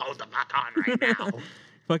 let's hold the fuck on right now.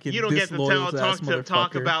 Fucking You don't get to disloyal talk ass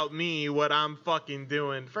motherfucker. about me, what I'm fucking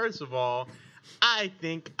doing. First of all, I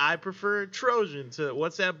think I prefer Trojan to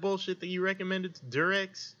what's that bullshit that you recommended?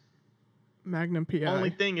 Durex? Magnum PI. Only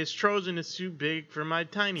thing is Trojan is too big for my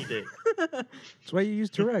tiny dick. That's why you use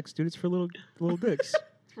Durex, dude. It's for little dicks.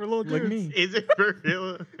 for little like dudes. me. Is it for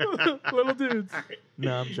real? Little dudes.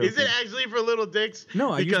 No, I'm joking. Is it actually for little dicks?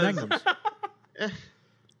 No, I use Because- Magnums.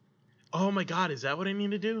 Oh my god, is that what I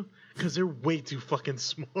need to do? Because they're way too fucking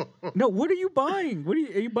small. No, what are you buying? Are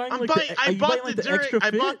you buying I'm like buying. the, I are you bought buying the like the Durex. extra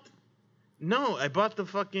I fit? bought. No, I bought the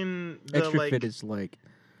fucking Extra like. fit is like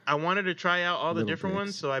I wanted to try out all the Little different ones,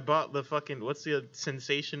 dicks. so I bought the fucking what's the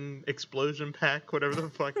sensation explosion pack, whatever the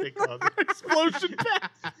fuck they call it. Explosion pass.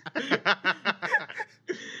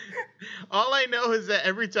 All I know is that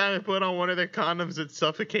every time I put on one of their condoms, it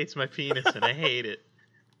suffocates my penis, and I hate it.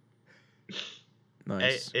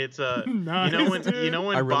 nice. It's Nice, you know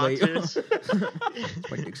I when relate. boxers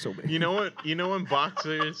My dick's so big. you know when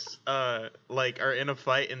boxers like are in a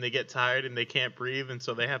fight and they get tired and they can't breathe and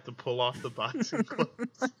so they have to pull off the boxing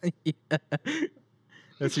gloves. Yeah.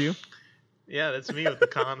 That's you. Yeah, that's me with the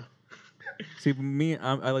condom. See, me,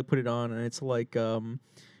 I like put it on, and it's like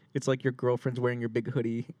your girlfriend's wearing your big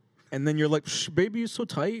hoodie, and then you're like, Shh, "Baby, you're so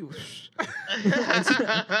tight."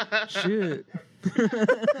 Shit.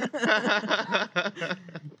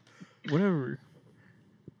 Whatever.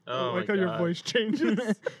 I Oh like my how your God. voice changes.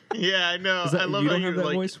 Yeah, I know. Is that, I love you how don't you're have that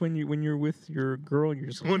like voice when you're with your girl, and you're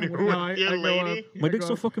just like, when "Oh, you're whatever." with your I go lady. up. My I dick's go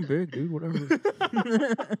so up. fucking big, dude. Whatever.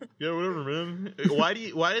 Yeah, whatever, man. Why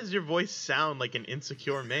does your voice sound like an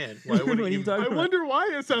insecure man? Why What would are you you? talking I about? wonder why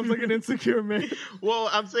it sounds like an insecure man. Well,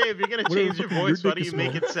 I'm saying if you're gonna Whatever, change your fucking your voice, why dick do is you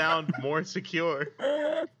make small. it sound more secure?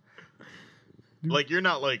 Like you're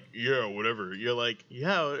not like yeah, whatever. You're like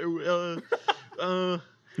yeah, I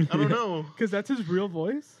don't know. Because that's his real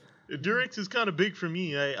voice. Durex is kind of big for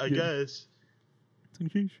me, I guess.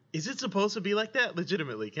 Is it supposed to be like that?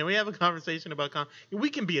 Legitimately, can we have a conversation about we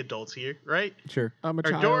can be adults here, right? Sure. I'm a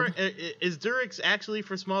Are child. is Durex actually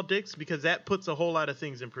for small dicks? Because that puts a whole lot of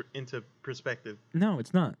things into perspective. No,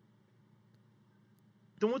 it's not.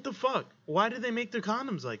 Then what the fuck? Why do they make their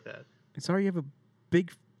condoms like that? Sorry, you have a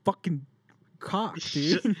big fucking cock,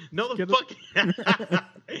 dude. No, the Get fuck.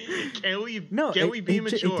 Can we? No, Can we be it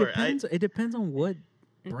mature? depends. It depends on what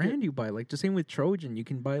brand you buy. Like the same with Trojan, you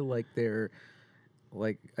can buy like their,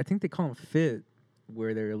 like I think they call them fit,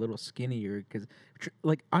 where they're a little skinnier. Because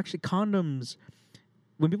like actually condoms,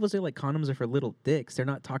 when people say like condoms are for little dicks, they're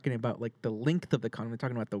not talking about like the length of the condom. They're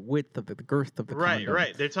talking about the width of the girth of the Right, condom.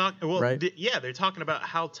 right. They're talking. Well, Right? yeah, they're talking about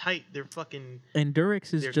how tight they're fucking. And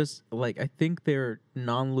Durex is They're- just like I think their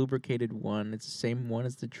non-lubricated one. It's the same one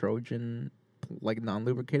as the Trojan, like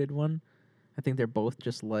non-lubricated one. I think they're both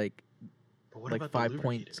just like But what like about the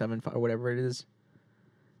lubricated? 5.75 or whatever it is.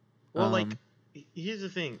 Well, like Um, here's the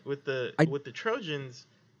thing with the I- with the Trojans.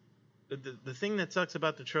 The thing that sucks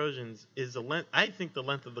about the Trojans is the length. I think the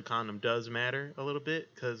length of the condom does matter a little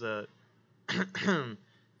bit because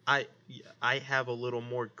I have a little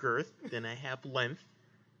more girth than I have length.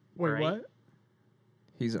 Wait, right. what?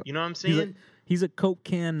 He's a You know what I'm he's a, saying? he's a Coke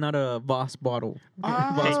can, not a Voss bottle. Oh,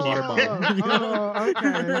 Voss water bottle.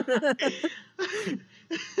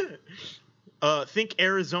 okay. Think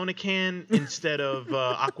Arizona can instead of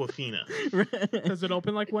Aquafina. Does it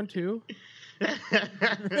open like one too?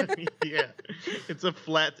 Yeah,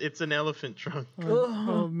 it's an elephant trunk.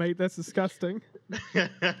 Oh, mate, that's disgusting.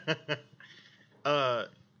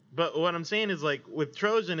 But what I'm saying is like with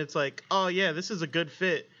Trojan, it's like, oh yeah, this is a good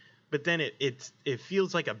fit, but then it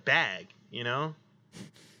feels like a bag, you know?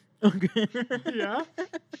 Okay. Yeah.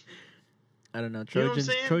 I don't know. You know what I'm Trojan's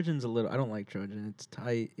saying? Trojan's a little. I don't like Trojan. It's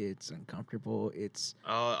tight. It's uncomfortable. It's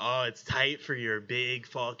Oh, it's tight for your big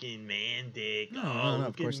fucking man dick. no, Oh, no, look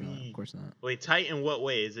of course at not. me. Of course not. Wait, tight in what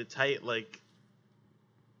way? Is it tight like?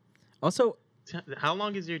 Also, How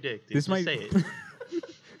long is your dick? Dude? this Just might. say it.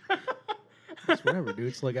 It's whatever, dude.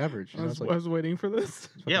 It's like average. You know, I it's was, like, I was waiting for this. it's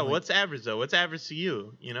fucking Yeah, like what's average though? What's average to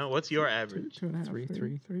you? You know, what's your Two, average? 2.5.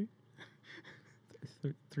 Three. 3.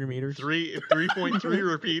 3 meters? 3.3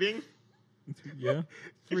 repeating? Yeah.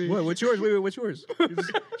 3. What? What's yours? Wait, what's yours?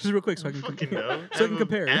 Just real quick, so I can Fucking know. So I can have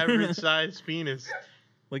compare. an average size penis.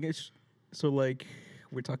 Like it's so like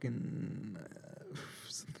we're talking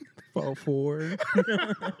 4.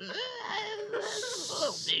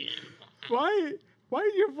 Why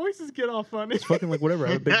did your voices get all funny? It's fucking like whatever.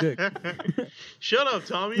 I have a big dick. Shut up,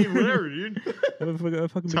 Tommy. Whatever, dude. I have a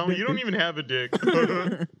fucking big Tommy, dick, you don't dude. even have a dick.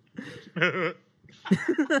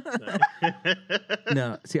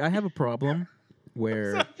 No, see, I have a problem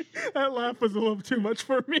where That laugh was a little too much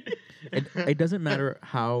for me. it doesn't matter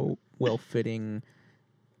how well fitting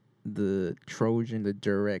the Trojan, the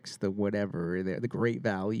Durex, the whatever, the Great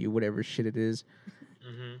Value, whatever shit it is.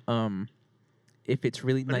 Mhm. If it's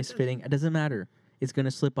really But it nice does- fitting, it doesn't matter. It's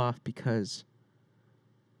gonna slip off because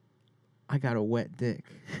I got a wet dick.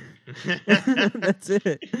 That's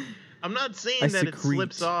it. I'm not saying I that it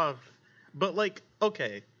slips secrete. off, but like,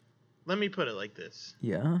 okay, let me put it like this.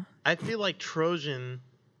 Yeah. I feel like Trojan.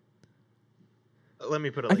 Let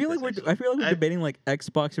me put it. I Like feel like this, we're actually. debating like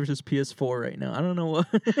Xbox versus PS4 right now. I don't know what.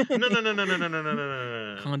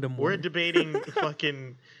 No. Condom We're war. debating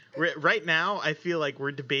fucking. Right now, I feel like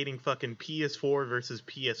we're debating fucking PS4 versus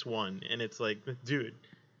PS1, and it's like, dude,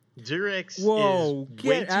 Durex Whoa! is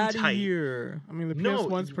way Get too out of tight. here! I mean, the No,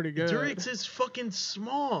 PS1's pretty good. Durex is fucking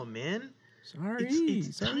small, man. Sorry,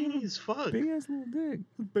 It's sorry. tiny as fuck. Big ass little dick.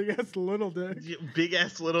 Big ass little dick. Big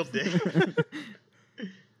ass little dick.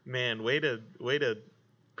 Man, way to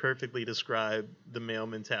perfectly describe the male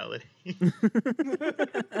mentality.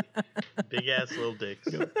 Big ass little dicks.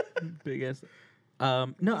 Big ass.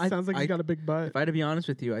 No, Sounds like I you got a big butt. If I had to be honest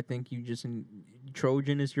with you, I think you just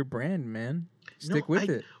Trojan is your brand, man. Stick with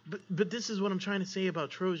it. But this is what I'm trying to say about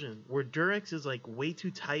Trojan. Where Durex is like way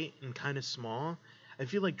too tight and kind of small. I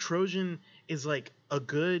feel like Trojan is like a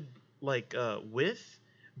good like width,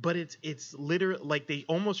 but it's literally like they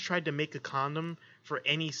almost tried to make a condom for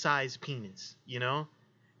any size penis, you know?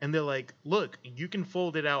 And they're like, look, you can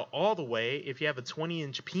fold it out all the way if you have a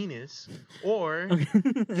 20-inch penis, or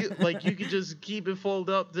you could just keep it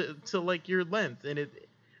folded up to like your length, and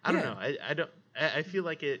I don't know. I feel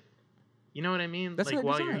like it. You know what I mean? That's like not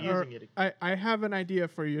while you're design. using it. I have an idea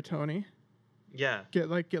for you, Tony. Yeah. Get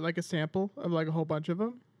like a sample of like a whole bunch of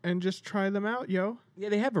them and just try them out, yo. Yeah,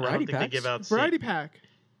 they have I don't variety think packs. they give out Variety pack.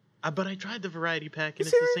 But I tried the variety pack, You and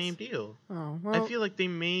it's the serious? same deal. Oh well. I feel like they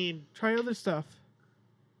made. Try other stuff.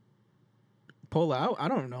 Pull out. I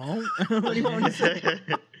don't know. What do you want to say?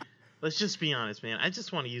 Let's just be honest, man. I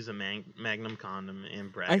just want to use a Magnum condom and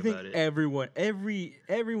brag I think about it.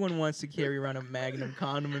 everyone wants to carry around a Magnum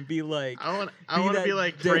condom and be like, I want be to be that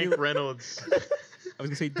like Demi- Frank Reynolds. I was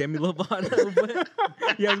gonna say Demi Lovato, but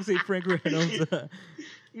yeah, I was gonna say Frank Reynolds.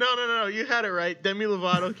 No. You had it right. Demi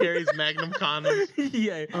Lovato carries Magnum condoms.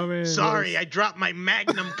 Yeah. I mean, Sorry, I dropped my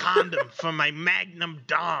Magnum condom for my Magnum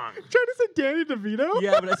dong. trying to say Danny DeVito.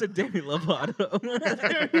 Yeah, but I said Demi Lovato.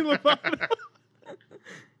 Danny Lovato.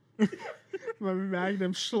 My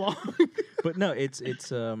Magnum schlong. But no, it's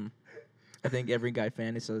I think every guy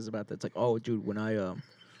fantasizes about that. It's like, oh, dude, when I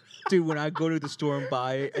go to the store and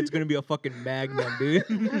buy it, it's gonna be a fucking Magnum, dude.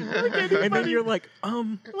 And then you're like,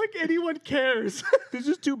 Like anyone cares. this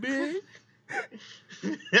is too big.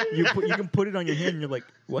 You can put it on your hand, and you're like,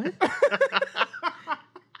 what?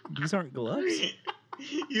 These aren't gloves.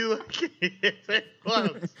 You look at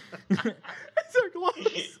gloves. These are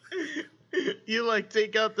gloves. You like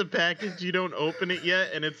take out the package, you don't open it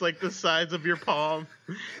yet, and it's like the size of your palm,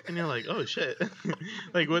 and you're like, oh shit,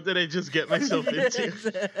 like what did I just get myself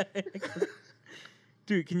into?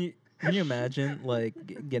 Dude, can you imagine like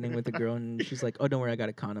getting with a girl and she's like, oh, don't worry, I got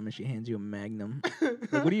a condom, and she hands you a Magnum.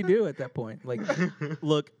 Like, what do you do at that point? Like,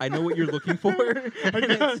 look, I know what you're looking for, and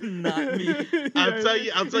it's not me. I'll tell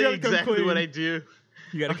you gotta come exactly what clean. I do.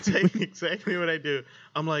 You I'll gotta tell you exactly what I do.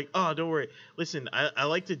 I'm like, oh, don't worry. Listen, I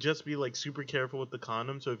like to just be like super careful with the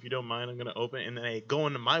condom. So if you don't mind, I'm gonna open it, and then I go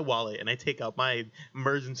into my wallet and I take out my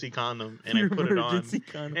emergency condom and I Your put it on emergency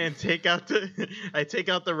condom. and take out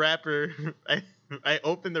the wrapper. I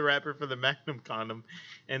open the wrapper for the Magnum condom,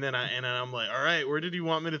 and then I'm like, all right, where did you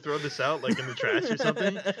want me to throw this out? Like in the trash or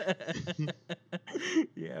something?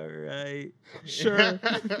 Yeah, right. Sure.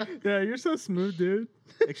 Yeah, you're so smooth, dude.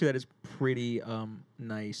 Actually, that is pretty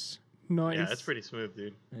nice. Nice. Yeah, that's pretty smooth,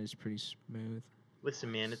 dude. That is pretty smooth.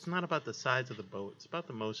 Listen, man, it's not about the size of the boat. It's about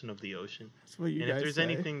the motion of the ocean. That's what you And guys if there's say.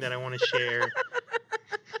 anything that I want to share,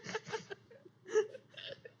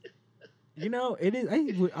 You know, it is.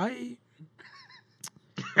 I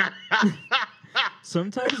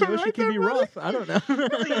sometimes the ocean Right can there, be brother. rough. I don't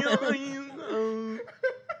know.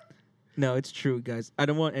 No, it's true, guys. I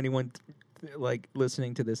don't want anyone like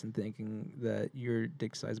listening to this and thinking that your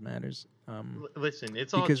dick size matters. listen,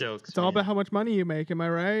 it's all Because jokes. It's all man. about how much money you make. Am I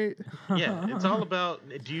right? Yeah, it's all about.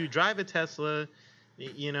 Do you drive a Tesla?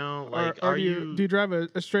 You know, like, or are do you? do you drive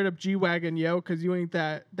a straight up G wagon, yo? Because you ain't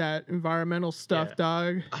that environmental stuff, Yeah.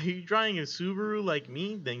 dog. Are you driving a Subaru like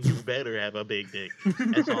me? Then you better have a big dick.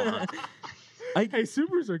 That's all. Hey,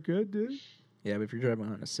 Subarus are good, dude. Yeah, but if you're driving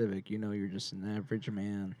on a Civic, you know you're just an average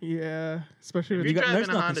man. Yeah, especially if If it's, you're There's driving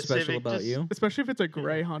a nothing Honda special Civic, about just- you. especially if it's a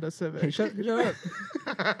gray Honda Civic. Hey, shut up.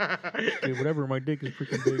 Dude, whatever, my dick is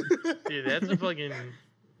freaking big. Dude, that's a fucking.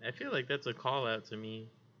 I feel like that's a call out to me.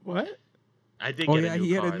 What? I did Oh get yeah, a new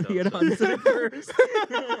he had car a though. he had a so- Honda Civic first.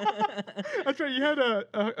 That's right. You had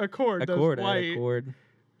a cord. A that's cord, I white. had a cord.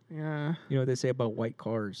 Yeah. You know what they say about white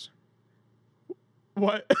cars?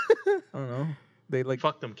 What? I don't know. They like.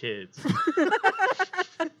 Fuck them kids.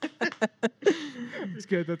 That's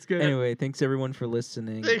good. That's good. Anyway, thanks everyone for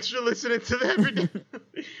listening. Thanks for listening to that.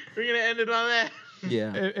 We're gonna end it on that.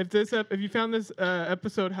 Yeah. If you found this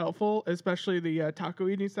episode helpful, especially the taco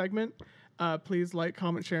eating segment, please like,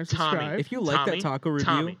 comment, share, and Tommy, subscribe. If you like Tommy, that taco review,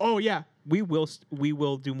 Tommy. Oh yeah, we will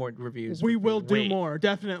do more reviews. we will do Wait. more,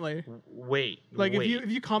 definitely. Wait. Like wait.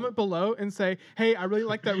 if you comment below and say, "Hey, I really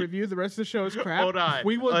like that review. The rest of the show is crap." Hold on.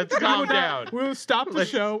 We will. Let's we calm will down. We will stop the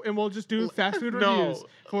Let's- show and we'll just do fast food No, reviews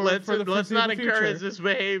for let's the not foreseeable encourage future. this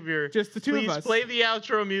behavior. Just the two Please of us. play the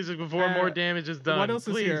outro music before more damage is done. What else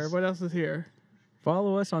Please. is here? What else is here?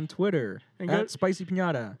 Follow us on Twitter And go- at Spicy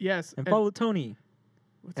Pinata. Yes. And follow Tony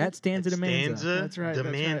what's at it? Stanza Demanza. Stanza That's right.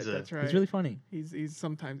 Demanza. That's right. He's really funny. He's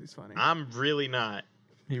sometimes he's funny. I'm really not.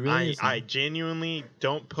 He really is. I genuinely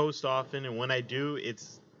don't post often, and when I do,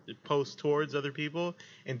 it's post towards other people,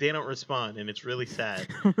 and they don't respond, and it's really sad.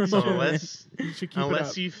 So unless You should keep it up.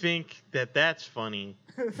 unless you think that that's funny,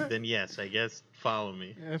 then yes, I guess follow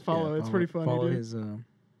me. Yeah, follow. It's pretty funny, Follow dude. his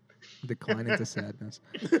decline into sadness.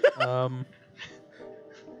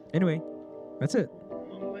 Anyway, that's it.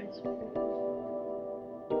 Well, thanks.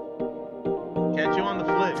 Catch you on the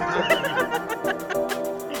flip.